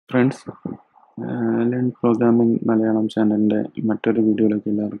Friends, learn programming Malayalam ചാനലിൻ്റെ മറ്റൊരു വീഡിയോയിലേക്ക്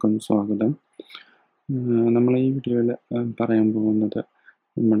എല്ലാവർക്കും സ്വാഗതം. നമ്മൾ ഈ വീഡിയോയിൽ പറയാൻ പോകുന്നത്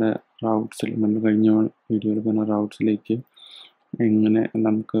നമ്മുടെ നമ്മൾ കഴിഞ്ഞ വീഡിയോയിൽ പറഞ്ഞ റൗട്ട്സിലേക്ക് എങ്ങനെ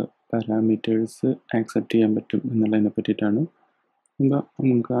നമുക്ക് പാരാമീറ്റേഴ്സ് ആക്സെപ്റ്റ് ചെയ്യാൻ പറ്റും എന്നുള്ളതിനെ പറ്റിയിട്ടാണ്. അപ്പോൾ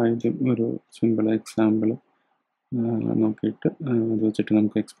നമുക്ക് ആദ്യം ഒരു സിമ്പിൾ എക്സാമ്പിൾ നോക്കിയിട്ട് അത് വെച്ചിട്ട്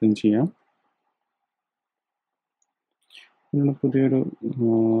നമുക്ക് എക്സ്പ്ലെയിൻ ചെയ്യാം. നമ്മൾ പുതിയൊരു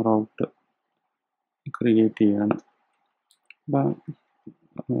റൗട്ട് ക്രിയേറ്റ് ചെയ്യുകയാണ്. അപ്പോൾ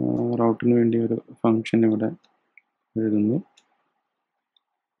റൗട്ടിന് വേണ്ടി ഒരു ഫംഗ്ഷൻ ഇവിടെ എഴുതുന്നു.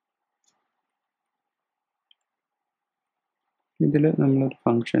 ഇതിൽ നമ്മളൊരു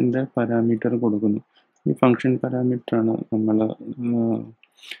ഫംഗ്ഷൻ്റെ പാരാമീറ്റർ കൊടുക്കുന്നു. ഈ ഫംഗ്ഷൻ പാരാമീറ്ററാണ് നമ്മൾ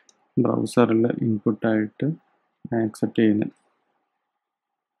ബ്രൗസറിൽ ഇൻപുട്ടായിട്ട് ആക്സെപ്റ്റ് ചെയ്യുന്നത്.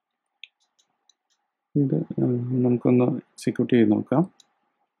 ഇത് നമുക്കൊന്ന് എക്സിക്യൂട്ട് ചെയ്ത് നോക്കാം.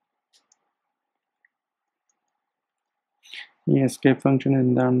 ഈ എസ്കേപ്പ് ഫംഗ്ഷൻ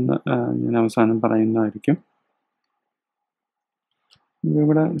എന്താണെന്ന് ഞാൻ അവസാനം പറയുന്നതായിരിക്കും.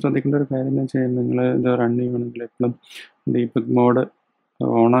 ഇവിടെ ശ്രദ്ധിക്കേണ്ട ഒരു കാര്യം എന്ന് വെച്ചാൽ നിങ്ങൾ ഇത് റൺ ചെയ്യണമെങ്കിൽ എപ്പോഴും ഡീബഗ് മോഡ്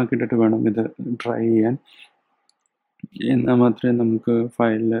ഓൺ ആക്കിയിട്ടിട്ട് വേണം ഇത് ട്രൈ ചെയ്യാൻ. എന്നാൽ മാത്രമേ നമുക്ക്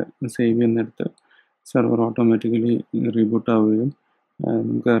ഫയലിൽ സേവ് ചെയ്യുന്നിടത്ത് സെർവർ ഓട്ടോമാറ്റിക്കലി റീബൂട്ട് ആവുകയും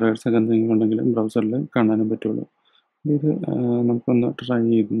നമുക്ക് എറേഴ്സ് ഒക്കെ എന്തെങ്കിലും ഉണ്ടെങ്കിൽ ബ്രൗസറിൽ കാണാനും പറ്റുള്ളൂ. ഇത് നമുക്കൊന്ന് ട്രൈ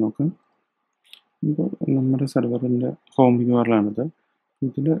ചെയ്ത് നോക്കാം. ഇപ്പോൾ നമ്മുടെ സെർവറിൻ്റെ ഹോം URL ആണിത്.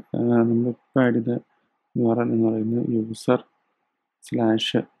 ഇതിൽ നമ്മളിപ്പോൾ ആഡ് ചെയ്ത URL എന്ന് പറയുന്നത്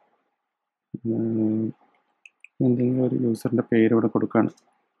 // എന്തെങ്കിലും ഒരു യൂസറിൻ്റെ പേര് ഇവിടെ കൊടുക്കുകയാണ്.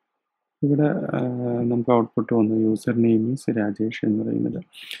 ഇവിടെ നമുക്ക് ഔട്ട്പുട്ട് വന്നു യൂസർ നെയിം ഈസ് രാജേഷ് എന്ന് പറയുന്നത്.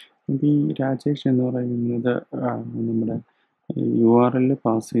 അപ്പോൾ ഈ രാജേഷ് എന്ന് പറയുന്നത് നമ്മുടെ URL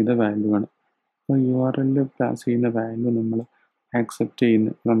പാസ് ചെയ്ത വാല്യൂ ആണ്. അപ്പോൾ URL പാസ് ചെയ്യുന്ന വാല്യൂ നമ്മൾ ആക്സെപ്റ്റ് ചെയ്യുന്ന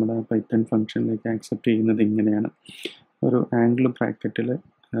നമ്മുടെ പൈത്തൺ ഫംഗ്ഷനിലേക്ക് ആക്സെപ്റ്റ് ചെയ്യുന്നത് ഇങ്ങനെയാണ്. ഒരു ആംഗിൾ ബ്രാക്കറ്റിൽ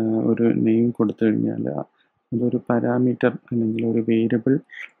ഒരു നെയിം കൊടുത്തു കഴിഞ്ഞാൽ അതൊരു പാരാമീറ്റർ അല്ലെങ്കിൽ ഒരു വേരിയബിൾ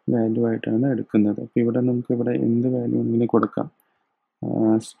വാല്യൂ ആയിട്ടാണ് എടുക്കുന്നത്. അപ്പോൾ ഇവിടെ നമുക്കിവിടെ എന്ത് വാല്യൂ വേണമെങ്കിലും കൊടുക്കാം.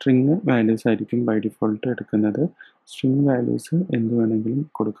 സ്ട്രിങ് വാല്യൂസ് ആയിരിക്കും ബൈ ഡിഫോൾട്ട് എടുക്കുന്നത്. സ്ട്രിങ് വാല്യൂസ് എന്ത് വേണമെങ്കിലും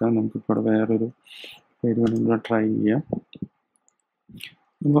കൊടുക്കാം. നമുക്കിപ്പോൾ ഇവിടെ വേറൊരു പേര് വേണമെങ്കിൽ ട്രൈ ചെയ്യാം.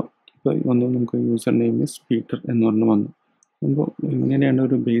 അപ്പോൾ ഒന്ന് നമുക്ക് യൂസർ നെയിം ഈസ് പീറ്റർ എന്ന് പറഞ്ഞ് വന്നു. അപ്പോൾ ഇങ്ങനെയാണ്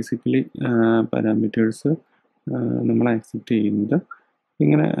ഒരു ബേസിക്കലി പാരാമീറ്റേഴ്സ് നമ്മൾ ആക്സെപ്റ്റ് ചെയ്യുന്നത്.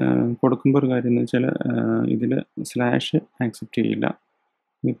 ഇങ്ങനെ കൊടുക്കുമ്പോൾ ഒരു കാര്യം എന്ന് വെച്ചാൽ ഇതിൽ സ്ലാഷ് ആക്സെപ്റ്റ് ചെയ്യില്ല.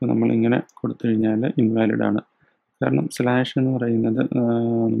 ഇപ്പോൾ നമ്മളിങ്ങനെ കൊടുത്തു കഴിഞ്ഞാൽ ഇൻവാലിഡ് ആണ്. കാരണം സ്ലാഷ് എന്ന് പറയുന്നത്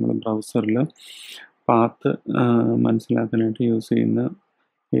നമ്മൾ ബ്രൗസറിൽ പാത്ത് മനസ്സിലാക്കാനായിട്ട് യൂസ് ചെയ്യുന്ന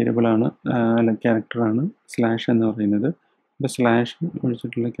വേരിയബിളാണ്, അല്ല ക്യാരക്ടറാണ് സ്ലാഷ് എന്ന് പറയുന്നത്. ഇപ്പോൾ സ്ലാഷ്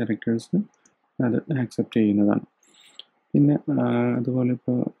ഒഴിച്ചിട്ടുള്ള ക്യാരക്ടേഴ്സ് അത് ആക്സെപ്റ്റ് ചെയ്യുന്നതാണ്. പിന്നെ അതുപോലെ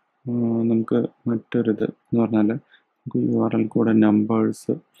ഇപ്പോൾ നമുക്ക് മറ്റൊരിത് എന്ന് പറഞ്ഞാൽ നമുക്ക് URL കൂടെ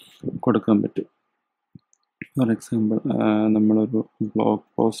നമ്പേഴ്സ് കൊടുക്കാൻ പറ്റും. ഫോർ എക്സാമ്പിൾ നമ്മളൊരു ബ്ലോഗ്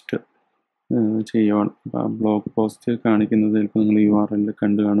പോസ്റ്റ് ചെയ്യുവാണ്. അപ്പോൾ ആ ബ്ലോഗ് പോസ്റ്റ് കാണിക്കുന്നത് ചിലപ്പോൾ നിങ്ങൾ URL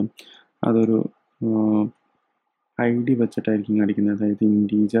കണ്ടു കാണും. അതൊരു ID വെച്ചിട്ടായിരിക്കും കാണിക്കുന്നത്, അതായത്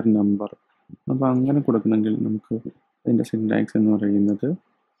ഇൻറ്റീജർ നമ്പർ. അപ്പോൾ അങ്ങനെ കൊടുക്കണമെങ്കിൽ നമുക്ക് അതിൻ്റെ സിൻടാക്സ് എന്ന് പറയുന്നത്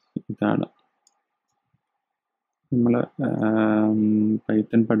ഇതാണ്. നമ്മൾ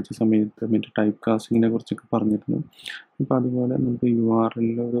പൈത്തൺ പഠിച്ച സമയത്ത് മറ്റേ ടൈപ്പ് കാസ്റ്റിങ്ങിനെ കുറിച്ചൊക്കെ പറഞ്ഞിരുന്നു. അപ്പോൾ അതുപോലെ നമുക്ക് URL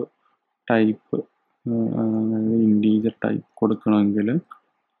ഒരു ടൈപ്പ് അതായത് ഇൻറ്റീജർ ടൈപ്പ് കൊടുക്കണമെങ്കിൽ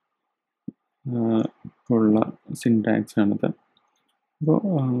ഉള്ള സിൻടാക്സ് ആണിത്. അപ്പോൾ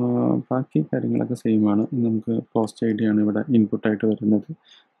ബാക്കി കാര്യങ്ങളൊക്കെ സെയിം ആണ്. നമുക്ക് പോസ്റ്റ് ID ആണ് ഇവിടെ ഇൻപുട്ടായിട്ട് വരുന്നത്.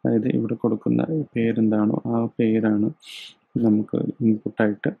 അതായത് ഇവിടെ കൊടുക്കുന്ന പേരെന്താണോ ആ പേരാണ് നമുക്ക്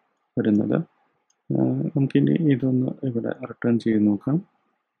ഇൻപുട്ടായിട്ട് വരുന്നത്. നമുക്കിനി ഇതൊന്ന് ഇവിടെ റിട്ടേൺ ചെയ്ത് നോക്കാം.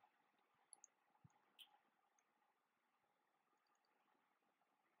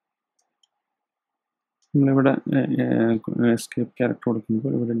 നമ്മളിവിടെ എസ്കേപ്പ് ക്യാരക്ടർ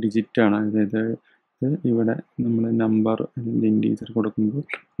കൊടുക്കുമ്പോൾ ഇവിടെ ഡിജിറ്റാണ്, അതായത് ഇവിടെ നമ്മൾ നമ്പർ അല്ലെങ്കിൽ ഇൻറ്റീജർ കൊടുക്കുമ്പോൾ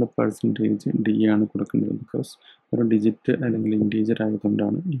ഇവിടെ %D ആണ് കൊടുക്കുന്നത്. ബിക്കോസ് ഒരു ഡിജിറ്റ് അല്ലെങ്കിൽ ഇൻറ്റീജർ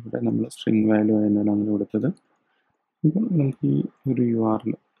ആയതുകൊണ്ടാണ് ഇവിടെ നമ്മൾ സ്ട്രിങ് വാല്യൂ ആയതാണ് അങ്ങനെ കൊടുത്തത്. ഇപ്പോൾ നമുക്ക് ഈ ഒരു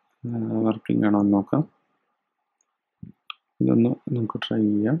URL വർക്കിംഗ് ആണോ എന്ന് നോക്കാം. ഇതൊന്ന് നമുക്ക് ട്രൈ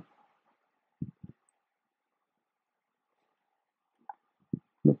ചെയ്യാം.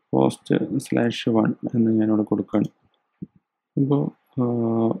 post/1 എന്ന് ഞാനിവിടെ കൊടുക്കുകയാണ്. ഇപ്പോൾ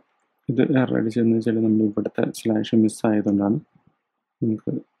ഇത് എറർ അടിച്ചതെന്ന് വെച്ചാൽ നമ്മൾ ഇവിടുത്തെ സ്ലാഷ് മിസ്സായതുകൊണ്ടാണ്.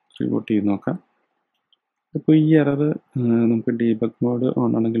 നമുക്ക് റീബൂട്ട് ചെയ്ത് നോക്കാം. അപ്പോൾ ഈ എറർ നമുക്ക് ഡീബഗ് മോഡ് ഓൺ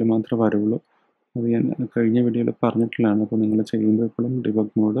ആണെങ്കിൽ മാത്രമേ വരുള്ളൂ. അത് ഞാൻ കഴിഞ്ഞ വീഡിയോയിൽ പറഞ്ഞിട്ടുള്ളതാണ്. അപ്പോൾ നിങ്ങൾ ചെയ്യുമ്പോൾ എപ്പോഴും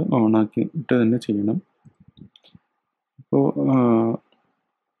ഡീബഗ് മോഡ് ഓൺ ആക്കിയിട്ട് തന്നെ ചെയ്യണം. അപ്പോൾ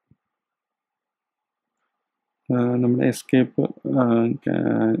നമ്മുടെ എസ്കേപ്പ്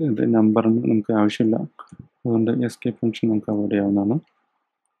ഇത് നമ്പറിന് നമുക്ക് ആവശ്യമില്ല, അതുകൊണ്ട് എസ്കേപ്പ് ഫംഗ്ഷൻ നമുക്ക് അവോയ്ഡ് ചെയ്യാവുന്നതാണ്.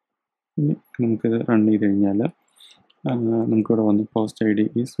 ഇനി നമുക്കിത് റൺ ചെയ്ത് കഴിഞ്ഞാൽ നമുക്കിവിടെ വന്ന് പോസ്റ്റ് ഐ ഡി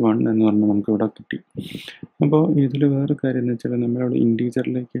ഈസ് 1 എന്ന് പറഞ്ഞാൽ നമുക്കിവിടെ കിട്ടി. അപ്പോൾ ഇതിൽ വേറെ കാര്യം എന്ന് വെച്ചാൽ നമ്മളിവിടെ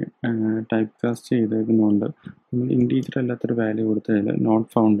ഇൻറ്റീജറിലേക്ക് ടൈപ്പ് കാസ്റ്റ് ചെയ്തേക്കുന്നതുകൊണ്ട് നമ്മൾ ഇൻറ്റീജർ അല്ലാത്തൊരു വാല്യൂ കൊടുത്താൽ നോട്ട്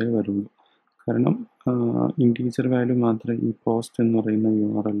ഫൗണ്ടേ വരുള്ളൂ. കാരണം ഇൻറ്റീജർ വാല്യൂ മാത്രമേ ഈ പോസ്റ്റ് എന്ന് പറയുന്ന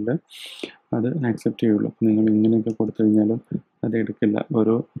URL അത് ആക്സെപ്റ്റ് ചെയ്യുള്ളൂ. അപ്പോൾ നിങ്ങൾ ഇങ്ങനെയൊക്കെ കൊടുത്തു കഴിഞ്ഞാലും അത് എടുക്കില്ല,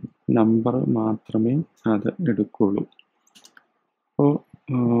 ഒരു നമ്പർ മാത്രമേ അത് എടുക്കുകയുള്ളൂ. അപ്പോൾ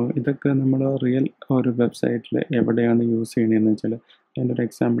ഇതൊക്കെ നമ്മൾ റിയൽ ഒരു വെബ്സൈറ്റിൽ എവിടെയാണ് യൂസ് ചെയ്യണതെന്ന് വെച്ചാൽ അതിൻ്റെ ഒരു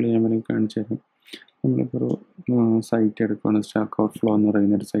എക്സാമ്പിൾ ഞാൻ വേണമെങ്കിൽ കാണിച്ചു തരാം. നമ്മളിപ്പോൾ ഒരു സൈറ്റ് എടുക്കുകയാണ്, സ്റ്റാക്ക് ഓവർഫ്ലോ എന്ന്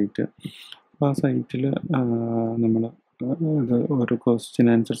പറയുന്നൊരു സൈറ്റ്. അപ്പോൾ ആ സൈറ്റിൽ നമ്മൾ ഇത് ഒരു ക്വസ്റ്റ്യൻ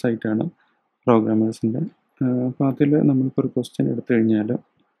ആൻസർ സൈറ്റാണ് പ്രോഗ്രാമേഴ്സിൻ്റെ. അപ്പോൾ അതിൽ നമ്മളിപ്പോൾ ഒരു ക്വസ്റ്റ്യൻ എടുത്തു കഴിഞ്ഞാൽ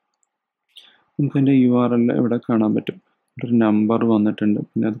നമുക്കതിൻ്റെ URL ഇവിടെ കാണാൻ പറ്റും. ഒരു നമ്പർ വന്നിട്ടുണ്ട്,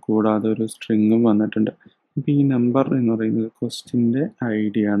 പിന്നെ അത് കൂടാതെ ഒരു സ്ട്രിങ്ങും വന്നിട്ടുണ്ട്. അപ്പോൾ ഈ നമ്പർ എന്ന് പറയുന്നത് ക്വസ്റ്റ്യൻ്റെ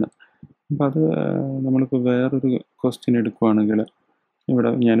ID ആണ്. അപ്പോൾ അത് നമ്മളിപ്പോൾ വേറൊരു ക്വസ്റ്റ്യൻ എടുക്കുകയാണെങ്കിൽ ഇവിടെ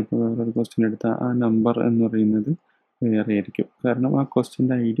ഞാനിപ്പോൾ വേറൊരു ക്വസ്റ്റ്യൻ എടുത്താൽ ആ നമ്പർ എന്ന് പറയുന്നത് വേറെ ആയിരിക്കും, കാരണം ആ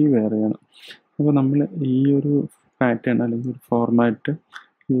ക്വസ്റ്റ്യൻ്റെ ID വേറെയാണ്. അപ്പോൾ നമ്മൾ ഈ ഒരു പാറ്റേൺ അല്ലെങ്കിൽ ഒരു ഫോർമാറ്റ്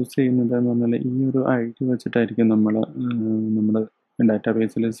യൂസ് ചെയ്യുന്നത് എന്ന് പറഞ്ഞാൽ ഈ ഒരു ID വെച്ചിട്ടായിരിക്കും നമ്മൾ നമ്മുടെ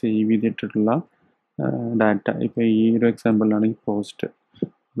ഡാറ്റാബേസിൽ സേവ് ചെയ്തിട്ടുള്ള ഡാറ്റ. ഇപ്പോൾ ഈ ഒരു എക്സാമ്പിളിലാണെങ്കിൽ പോസ്റ്റ്,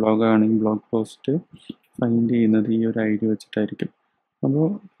 ബ്ലോഗ് ആണെങ്കിൽ ബ്ലോഗ് പോസ്റ്റ് ഫൈൻഡ് ചെയ്യുന്നത് ഈ ഒരു ID വെച്ചിട്ടായിരിക്കും. അപ്പോൾ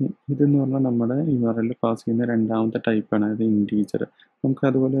ഇതെന്ന് പറഞ്ഞാൽ നമ്മുടെ URL പാസ് ചെയ്യുന്ന രണ്ടാമത്തെ ടൈപ്പാണ്, അത് ഇൻറ്റീജർ. നമുക്ക്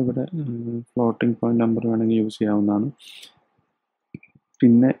അതുപോലെ ഇവിടെ ഫ്ലോട്ടിംഗ് പോയിന്റ് നമ്പർ വേണമെങ്കിൽ യൂസ് ചെയ്യാവുന്നതാണ്.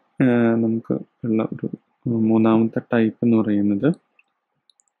 പിന്നെ നമുക്ക് ഉള്ള ഒരു മൂന്നാമത്തെ ടൈപ്പ് എന്ന് പറയുന്നത്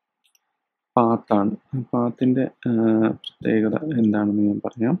പാത്താണ്. പാത്തിൻ്റെ പ്രത്യേകത എന്താണെന്ന് ഞാൻ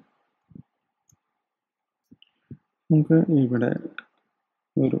പറയാം. നമുക്ക് ഇവിടെ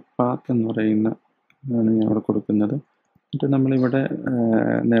ഒരു പാത്ത് എന്ന് പറയുന്ന ആണ് ഞാൻ ഇവിടെ കൊടുക്കുന്നത്. എന്നിട്ട് നമ്മളിവിടെ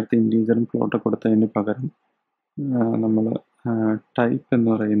നേരത്തെ ഇൻറ്റീജറും ഫ്ലോട്ട് കൊടുത്തതിന് പകരം നമ്മൾ ടൈപ്പ് എന്ന്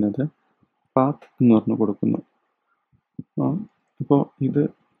പറയുന്നത് പാത്ത് എന്ന് പറഞ്ഞ് കൊടുക്കുന്നു. അപ്പോൾ ഇത്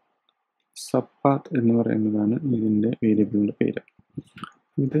സബ് പാത്ത് എന്ന് പറയുന്നതാണ് ഇതിൻ്റെ വേരിയബിളിൻ്റെ പേര്.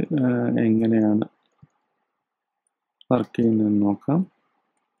 ഇത് എങ്ങനെയാണ് വർക്ക് ചെയ്യുന്നതെന്ന് നോക്കാം.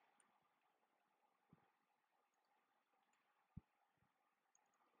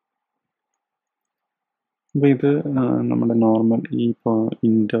 അപ്പോൾ ഇത് നമ്മുടെ നോർമൽ ഈ ഇപ്പോൾ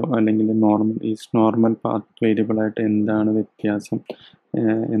ഇൻറ്റോ അല്ലെങ്കിൽ നോർമൽ പാത്ത് വേരിയബിളായിട്ട് എന്താണ് വ്യത്യാസം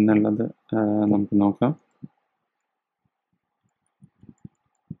എന്നുള്ളത് നമുക്ക് നോക്കാം.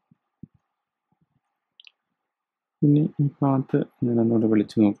 ഇനി ഈ പാത്ത് ഞാനൊന്നുകൂടെ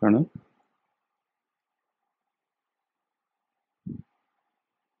വിളിച്ചു നോക്കുകയാണ്.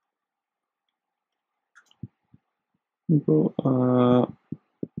 ഇപ്പോൾ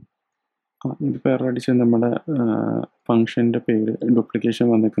ഇതിപ്പോൾ എറർ അടിച്ച് നമ്മുടെ ഫംഗ്ഷൻ്റെ പേര് ഡ്യൂപ്ലിക്കേഷൻ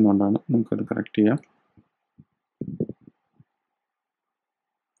വന്നിരിക്കുന്നതുകൊണ്ടാണ്. നമുക്കത് കറക്റ്റ് ചെയ്യാം.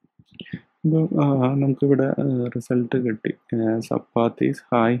 ഇപ്പോൾ നമുക്കിവിടെ റിസൾട്ട് കിട്ടി, സബ്പാത്ത് ഈസ്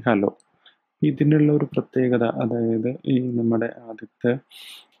ഹായ് ഹലോ. ഇതിനുള്ള ഒരു പ്രത്യേകത, അതായത് ഈ നമ്മുടെ ആദ്യത്തെ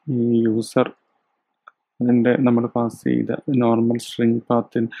ഈ യൂസർ നമ്മൾ പാസ് ചെയ്ത നോർമൽ സ്ട്രിങ്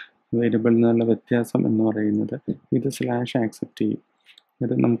പാത്തിന് വേരിയബിളിൽ നിന്നുള്ള വ്യത്യാസം എന്ന് പറയുന്നത് ഇത് സ്ലാഷ് ആക്സെപ്റ്റ് ചെയ്യും.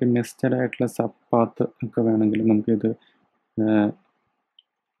 ഇത് നമുക്ക് നെസ്റ്റഡ് ആയിട്ടുള്ള സബ് പാത്ത് ഒക്കെ വേണമെങ്കിൽ നമുക്കിത്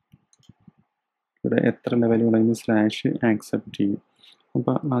ഇവിടെ എത്ര ലെവൽ വേണമെങ്കിലും സ്ലാഷ് ആക്സെപ്റ്റ് ചെയ്യും.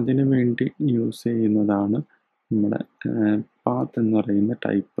 അപ്പോൾ അതിനു വേണ്ടി യൂസ് ചെയ്യുന്നതാണ് നമ്മുടെ പാത്ത് എന്ന് പറയുന്ന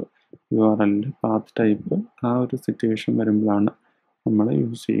ടൈപ്പ്. URL പാത്ത് ടൈപ്പ് ആ ഒരു സിറ്റുവേഷൻ വരുമ്പോഴാണ് നമ്മൾ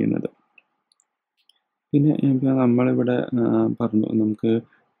യൂസ് ചെയ്യുന്നത്. പിന്നെ ഇപ്പോൾ നമ്മളിവിടെ പറഞ്ഞു നമുക്ക്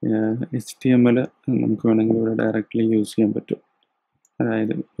HTML നമുക്ക് വേണമെങ്കിൽ ഇവിടെ ഡയറക്റ്റ്ലി യൂസ് ചെയ്യാൻ പറ്റും.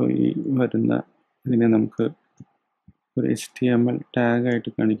 അതായത് ഇപ്പോൾ ഈ വരുന്ന ഇതിനെ നമുക്ക് ഒരു HTML ടാഗായിട്ട്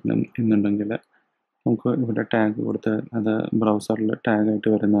കാണിക്കണം എന്നുണ്ടെങ്കിൽ നമുക്ക് ഇവിടെ ടാഗ് കൊടുത്ത് അത് ബ്രൗസറിൽ ടാഗായിട്ട്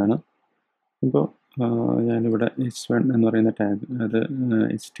വരുന്നതാണ്. ഇപ്പോൾ ഞാനിവിടെ h1 എന്ന് പറയുന്ന ടാഗ്, അത്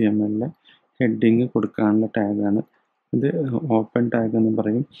HTML ഹെഡിങ് കൊടുക്കാനുള്ള ടാഗാണ്. ഇത് ഓപ്പൺ ടാഗ് എന്ന്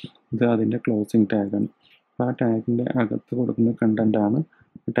പറയും, ഇത് അതിൻ്റെ ക്ലോസിങ് ടാഗാണ്. ആ ടാഗിൻ്റെ അകത്ത് കൊടുക്കുന്ന കണ്ടൻ്റാണ്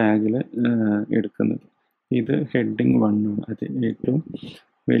ടാഗിൽ എടുക്കുന്നത്. ഇത് ഹെഡിങ് 1 ആണ്, അത് ഏറ്റവും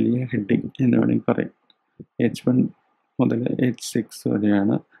വലിയ ഹെഡിങ് എന്ന് വേണമെങ്കിൽ പറയാം. H1 മുതൽ H6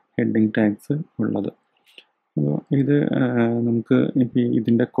 വരെയാണ് ഹെഡിങ് ടാഗ്സ് ഉള്ളത്. അപ്പോൾ ഇത് നമുക്ക് ഇപ്പോൾ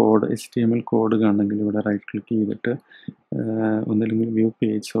ഇതിൻ്റെ കോഡ് HTML കോഡ് കാണണമെങ്കിൽ ഇവിടെ റൈറ്റ് ക്ലിക്ക് ചെയ്തിട്ട് ഒന്നില്ലെങ്കിൽ വ്യൂ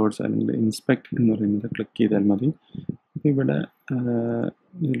പേജ് സോഴ്സ് അല്ലെങ്കിൽ ഇൻസ്പെക്ട് എന്ന് പറയുന്നത് ക്ലിക്ക് ചെയ്താൽ മതി. അപ്പോൾ ഇവിടെ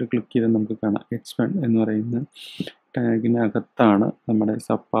ഇതിൽ ക്ലിക്ക് ചെയ്താൽ നമുക്ക് കാണാം H1 എന്ന് പറയുന്ന ടാഗിനകത്താണ് നമ്മുടെ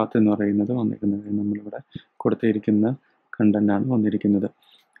സബ് പാത്ത് എന്ന് പറയുന്നത് വന്നിരിക്കുന്നത്. നമ്മളിവിടെ കൊടുത്തിരിക്കുന്ന കണ്ടൻ്റാണ് വന്നിരിക്കുന്നത്.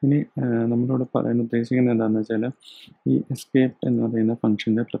 ഇനി നമ്മളിവിടെ പറയാൻ ഉദ്ദേശിക്കുന്നത് എന്താണെന്ന് വെച്ചാൽ ഈ എസ്കേപ്പ് എന്ന് പറയുന്ന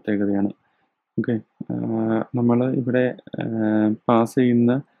ഫംഗ്ഷൻ്റെ പ്രത്യേകതയാണ്. ഓക്കെ, നമ്മൾ ഇവിടെ പാസ്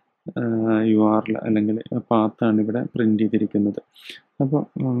ചെയ്യുന്ന URL അല്ലെങ്കിൽ പാത്താണ് ഇവിടെ പ്രിൻ്റ് ചെയ്തിരിക്കുന്നത്. അപ്പോൾ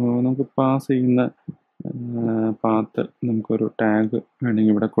നമുക്ക് പാസ് ചെയ്യുന്ന പാത്ത് നമുക്കൊരു ടാഗ്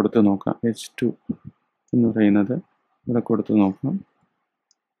വേണമെങ്കിൽ ഇവിടെ കൊടുത്ത് നോക്കാം. H2 എന്ന് പറയുന്നത് ഇവിടെ കൊടുത്ത് നോക്കാം.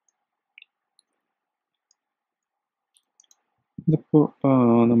 ഇതിപ്പോൾ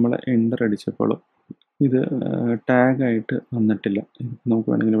നമ്മൾ എൻ്റർ അടിച്ചപ്പോൾ ഇത് ടാഗായിട്ട് വന്നിട്ടില്ല. നമുക്ക്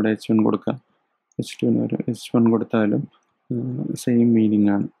വേണമെങ്കിൽ ഇവിടെ H1 കൊടുക്കാം. H2 ഒരു H1 കൊടുത്താലും സെയിം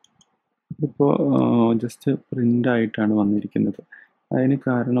മീനിങ് ആണ്. ഇതിപ്പോൾ ജസ്റ്റ് പ്രിൻ്റ് ആയിട്ടാണ് വന്നിരിക്കുന്നത്. അതിന്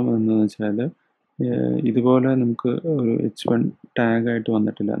കാരണം എന്താണെന്ന് വെച്ചാൽ ഇതുപോലെ നമുക്ക് ഒരു H1 ടാഗായിട്ട്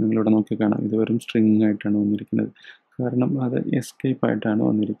വന്നിട്ടില്ല. നിങ്ങളിവിടെ നോക്കി കാണാം, ഇത് വെറും സ്ട്രിങ് ആയിട്ടാണ് വന്നിരിക്കുന്നത്. കാരണം അത് എസ്കേപ്പ് ആയിട്ടാണ്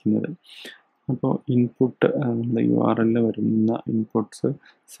വന്നിരിക്കുന്നത്. അപ്പോൾ ഇൻപുട്ട് നമ്മുടെ URL വരുന്ന ഇൻപുട്ട്സ്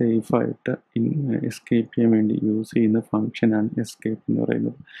സേഫായിട്ട് എസ്കേപ്പ് ചെയ്യാൻ വേണ്ടി യൂസ് ചെയ്യുന്ന ഫംഗ്ഷനാണ് എസ്കേപ്പ് എന്ന്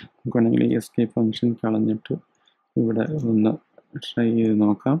പറയുന്നത്. നമുക്ക് വേണമെങ്കിൽ ഈ എസ്കേപ്പ് ഫംഗ്ഷൻ കളഞ്ഞിട്ട് ഇവിടെ ഒന്ന് ട്രൈ ചെയ്ത്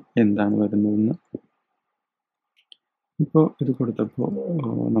നോക്കാം എന്താണ് വരുന്നതെന്ന്. ഇപ്പോൾ ഇത് കൊടുത്തപ്പോൾ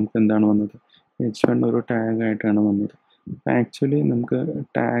നമുക്ക് എന്താണ് വന്നത്? H1 ഒരു ടാഗായിട്ടാണ് വന്നത്. അപ്പോൾ ആക്ച്വലി നമുക്ക്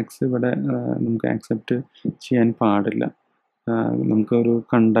ടാഗ്സ് ഇവിടെ നമുക്ക് ആക്സെപ്റ്റ് ചെയ്യാൻ പാടില്ല. നമുക്കൊരു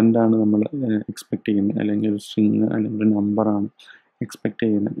കണ്ടൻ്റാണ് നമ്മൾ എക്സ്പെക്റ്റ് ചെയ്യുന്നത്, അല്ലെങ്കിൽ ഒരു സ്ട്രിങ് അല്ലെങ്കിൽ ഒരു നമ്പറാണ് എക്സ്പെക്റ്റ്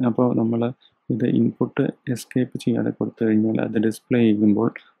ചെയ്യുന്നത്. അപ്പോൾ നമ്മൾ ഇത് ഇൻപുട്ട് എസ്കേപ്പ് ചെയ്യാതെ കൊടുത്തു കഴിഞ്ഞാൽ അത് ഡിസ്പ്ലേ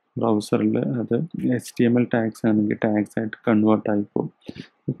ചെയ്യുമ്പോൾ ബ്രൗസറിൽ അത് HTML ടാഗ്സ് ആണെങ്കിൽ ടാഗ്സ് ആയിട്ട് കൺവേർട്ട് ആയിപ്പോകും.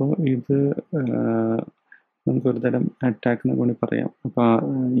 അപ്പോൾ ഇത് നമുക്കൊരു തരം അറ്റാക്ക് എന്ന് വേണമെങ്കിൽ പറയാം. അപ്പോൾ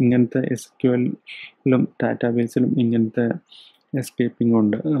ഇങ്ങനത്തെ SQLലും ഡാറ്റാബേസിലും ഇങ്ങനത്തെ എസ്കേപ്പിംഗ്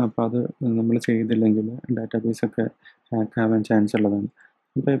ഉണ്ട്. അപ്പോൾ അത് നമ്മൾ ചെയ്തില്ലെങ്കിൽ ഡാറ്റാബേസൊക്കെ ഹാക്ക് ആവാൻ ചാൻസ് ഉള്ളതാണ്.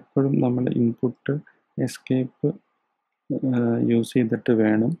 അപ്പോൾ എപ്പോഴും നമ്മൾ ഇൻപുട്ട് എസ്കേപ്പ് യൂസ് ചെയ്തിട്ട്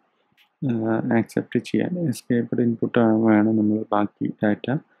വേണം ആക്സെപ്റ്റ് ചെയ്യാൻ. എസ്കേപ്ഡ് ഇൻപുട്ട് വേണം നമ്മൾ ബാക്കി ഡാറ്റ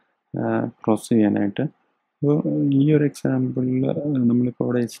പ്രോസസ് ചെയ്യാനായിട്ട്. അപ്പോൾ ഈ ഒരു എക്സാമ്പിളിൽ നമ്മളിപ്പോൾ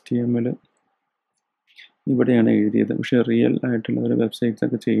അവിടെ HTML ഇവിടെയാണ് എഴുതിയത്. പക്ഷേ റിയൽ ആയിട്ടുള്ള ഒരു വെബ്സൈറ്റ്സ്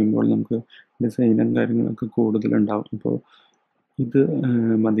ഒക്കെ ചെയ്യുമ്പോൾ നമുക്ക് ഡിസൈനും കാര്യങ്ങളൊക്കെ കൂടുതലുണ്ടാവും. അപ്പോൾ ഇത്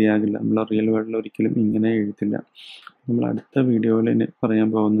മതിയാകില്ല. നമ്മൾ റിയൽ വേൾഡിൽ ഒരിക്കലും ഇങ്ങനെ എഴുതില്ല. നമ്മൾ അടുത്ത വീഡിയോയിൽ പറയാൻ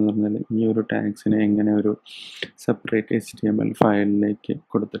പോകുന്നത് പറഞ്ഞാൽ ഈ ഒരു ടാഗ്സിനെ എങ്ങനെ ഒരു സെപ്പറേറ്റ് HTML ഫയലിലേക്ക്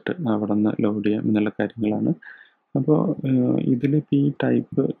കൊടുത്തിട്ട് അവിടെ നിന്ന് ലോഡ് ചെയ്യാം എന്നുള്ള കാര്യങ്ങളാണ്. അപ്പോൾ ഇതിലിപ്പോൾ ഈ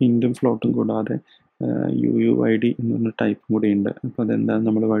ടൈപ്പ് ഇൻറ്റും ഫ്ലോട്ടും കൂടാതെ UUID എന്ന് പറഞ്ഞ ടൈപ്പും കൂടി ഉണ്ട്. അപ്പോൾ അതെന്താണെന്ന്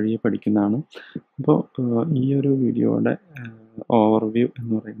നമ്മൾ വഴിയെ പഠിക്കുന്നതാണ്. അപ്പോൾ ഈ ഒരു വീഡിയോയുടെ ഓവർവ്യൂ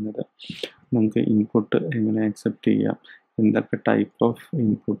എന്ന് പറയുന്നത് നമുക്ക് ഇൻപുട്ട് എങ്ങനെ ആക്സെപ്റ്റ് ചെയ്യാം, എന്തൊക്കെ ടൈപ്പ് ഓഫ്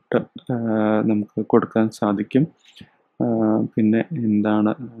ഇൻപുട്ട് നമുക്ക് കൊടുക്കാൻ സാധിക്കും, പിന്നെ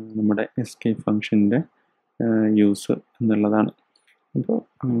എന്താണ് നമ്മുടെ എസ്കേപ്പ് ഫംഗ്ഷൻ്റെ യൂസ് എന്നുള്ളതാണ്. അപ്പോൾ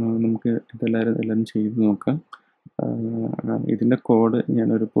നമുക്ക് ഇതെല്ലാവരും ചെയ്ത് നോക്കാം. ഇതിൻ്റെ കോഡ്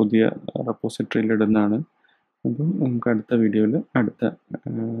ഞാനൊരു പുതിയ റെപ്പോസിറ്ററിയിൽ ഇടുന്നതാണ്. അപ്പോൾ നമുക്ക് അടുത്ത വീഡിയോയിൽ അടുത്ത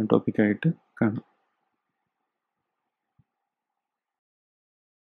ടോപ്പിക്കായിട്ട് കാണാം.